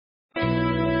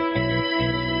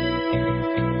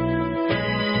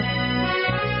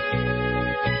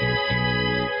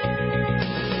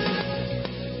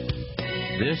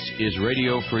is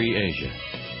Radio Free Asia.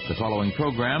 The following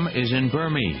program is in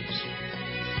Burmese.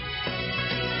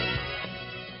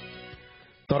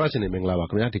 တော်ရရှင်နေမင်္ဂလာပါ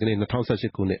ခင်ဗျာဒီကနေ့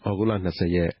2018ခုနှစ်ဩဂုတ်လ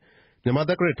20ရက်မြန်မာ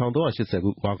တက္ကရာ1380ခု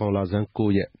ဝါကောင်လာဇန်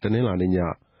9ရက်တနင်္လာနေ့ည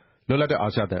လွတ်လပ်တဲ့အာ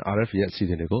ရှတန် RFA ရဲ့အစီအ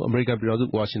စဉ်တွေကိုအမေရိကန်ပြည်ထောင်စု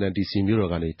ဝါရှင်တန် DC မြို့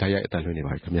တော်ကနေတိုက်ရိုက်အသံလွှင့်နေ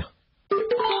ပါပြီခင်ဗျာ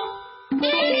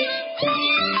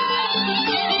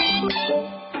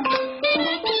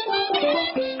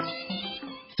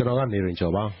ကျွန်တော်ကနေရင်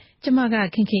ကျော်ပါကျမက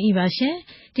ခင်ခင်ဤပါရှင်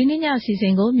ဒီနေ့ညအစီအစ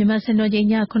ဉ်ကိုမြန်မာစံတော်ချိန်ည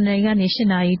9:00နာရီကနေ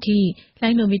10:00နာရီထိလို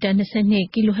င်းနိုမီတာ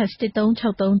22 kHz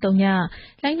 13633ည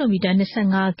လိုင်းနိုမီတာ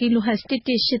25 kHz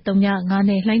 11835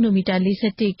နဲ့လိုင်းနိုမီတာ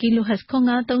41 kHz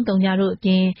 9533ညတို့အပြ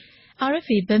င်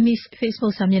RFA Burmese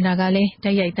Facebook စာမျက်နှာကလည်း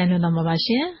တိုက်ရိုက်တန်းလွှင့်သွားမှာပါ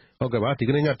ရှင်ဟုတ်ကဲ့ပါဒီက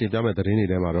နေ့ညတင်ပြမယ့်သတင်းတွေ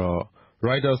ထဲမှာတော့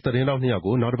Reuters သတင်းတောက်2ယောက်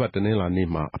ကိုနောက်တစ်ပတ်တင်းလာနေ့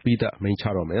မှာအပိသက်အမိန့်ချ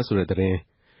တော့မယ်ဆိုတဲ့သတင်း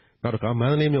နောက်တစ်ခါမ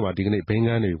န္တလေးမြို့မှာဒီကနေ့ဘင်းက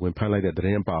န်းတွေဝင်ဖမ်းလိုက်တဲ့သတ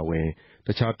င်းအပါအဝင်တ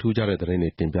ခြားထူးခြားတဲ့သတင်းတွေ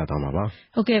တင်ပြသွားမှာပါ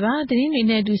ဟုတ်ကဲ့ပါသတင်းတွေ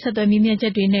နဲ့အတူဆက်သွယ်မြင့်မြတ်ချ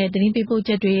က်တွေနဲ့သတင်းပေးပို့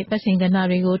ချက်တွေပတ်စင်ကဏ္ဍ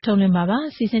တွေကိုထုတ်လွှင့်ပါပါ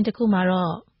စီစဉ်တစ်ခုမှာ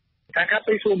တော့တန်ခါ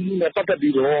ပိတ်ဆို့မှုနဲ့ပတ်သက်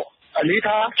ပြီးတော့အလေး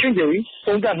ထားချင်းချင်း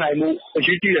သုံးသပ်နိုင်မှုအ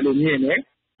ရေးကြီးတယ်လို့မြင်တယ်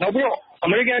နောက်ပြီးတော့အ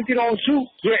မေရိကန်ပြည်ထောင်စု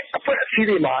ရဲ့အဖွဲ့အစည်း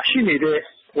တွေမှာရှိနေတဲ့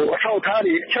အထောက်အထား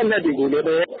တွေအချက်လက်တွေကိုလည်း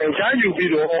ရယူ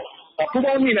ပြီးတော့ပူး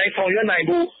ပေါင်းနိုင်ဆောင်ရွက်နိုင်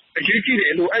ဖို့အရေးကြီးတ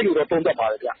ယ်လို့အဲ့လိုတော့သုံးသပ်ပါ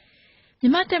တယ်ဗျမြ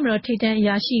န်မာတပ်မတော်ထိပ်တန်းအ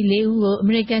ရာရှိ4ဦးကိုအ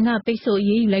မေရိကန်ကပိတ်ဆို့အ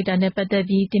ရေးယူလိုက်တာနဲ့ပတ်သက်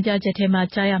ပြီးတင်ပြချက်ထဲမှာ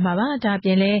ကြားရမှာပါဒါအပြ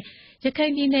င်လည်းရခို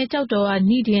င်ပြည်နယ်ကြောက်တော်က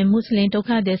နိဒင်မွတ်စလင်ဒုက္ခ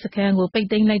သည်စခန်းကိုပိတ်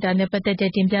သိမ်းလိုက်တာနဲ့ပတ်သက်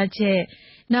တဲ့တင်ပြချက်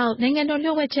နောက်နိုင်ငံတော်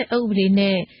လျှို့ဝှက်ချက်အုပ်စုတွေ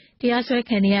နဲ့တရားစွဲ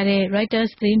ခံနေရတဲ့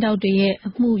Reuters သတင်းတောက်တွေရဲ့အ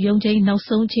မှုရုံးချိန်းနောက်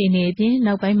ဆုံးအခြေအနေအပြင်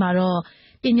နောက်ပိုင်းမှာတော့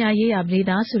ပညာရေးရာပရိ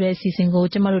သတ်ဆိုတဲ့အစီအစဉ်ကို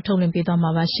ကျမတို့ထုတ်လွှင့်ပေးသွား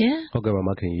မှာပါရှင်ဟုတ်ကဲ့ပါမ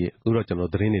ခင်ကြီးအခုတော့ကျွန်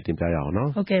တော်သတင်းတွေတင်ပြရအောင်နော်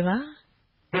ဟုတ်ကဲ့ပါ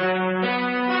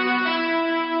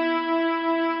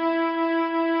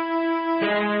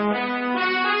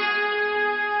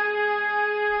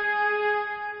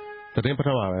သတင်းပထ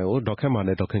မပိုင်းကိုဒေါက်ခက်မာ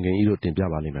နဲ့ဒေါက်ခင်ခင်ကြီးတို့တင်ပြ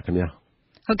ပါလိမ့်မယ်ခင်ဗျာ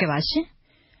ဟုတ်ကဲ့ပါရှင်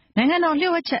နိုင်ငံတော်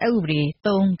လျှို့ဝှက်ချက်အဥပဒေ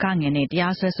3ကငယ်နဲ့တ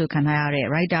ရားစွဲဆိုခံထားရတဲ့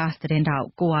Reuters သတင်းတောက်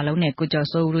ကိုဝါလုံးနဲ့ကိုကျော်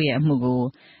စိုးဦးတို့ရဲ့အမှုကို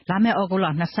လာမယ့်ဩဂုတ်လ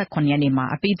29ရက်နေ့မှာ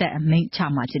အပိသက်အမိန့်ချ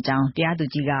မှာဖြစ်ကြောင်းတရားသူ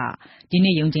ကြီးကဒီ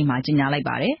နေ့ရုံးချိန်မှာကြေညာလိုက်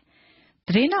ပါတယ်သ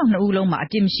တင်းတောက်2ဦးလုံးမှာအ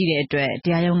ပြစ်မရှိတဲ့အတွက်တ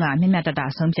ရားရုံးကမျက်နှာတတ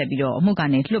ဆုံးဖြတ်ပြီးတော့အမှုက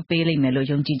နေလွှတ်ပေးလိမ့်မယ်လို့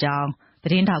ယုံကြည်ကြောင်းသ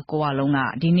တင်းတောက်ကိုဝါလုံးက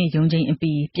ဒီနေ့ရုံးချိန်အ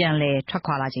ပြီးပြန်လည်ထွက်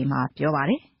ခွာလာချိန်မှာပြောပါ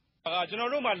တယ်ကျွန်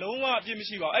တော်တို့မှာလုံးဝအပြစ်မ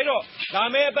ရှိပါဘူးအဲ့တော့လာ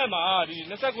မယ့်အပတ်မှာဒီ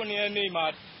29ရက်နေ့မှာ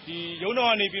ဒီရုံးတော်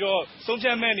ကနေပြီးတော့ဆုံးဖြ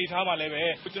တ်မဲ့နေထားမှာလည်းပဲ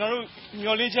ကျွန်တော်တို့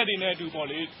မျှော်လင့်ချက်တွေနဲ့အတူပေါ့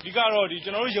လေဒီကတော့ဒီကျွ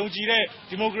န်တော်တို့ယုံကြည်တဲ့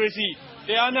ဒီမိုကရေစီတ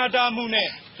ရားမျှတမှုနဲ့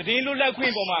သတင်းလွတ်လပ်ခွ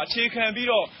င့်ပေါ်မှာအခြေခံပြီး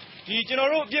တော့ဒီကျွန်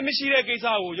တော်တို့အပြစ်မရှိတဲ့ကိစ္စ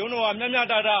ကိုရုံးတော်ကမျှမျှ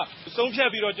တတဆုံးဖြတ်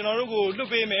ပြီးတော့ကျွန်တော်တို့ကိုလွှတ်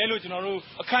ပေးမယ်လို့ကျွန်တော်တို့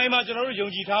အခိုင်အမာကျွန်တော်တို့ယုံ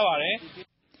ကြည်ထားပါတယ်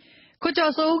ကို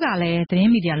ကျော်စိုးဦးကလည်းသတ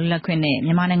င်းမီဒီယာလွတ်လပ်ခွင့်နဲ့မြ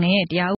န်မာနိုင်ငံရဲ့တရား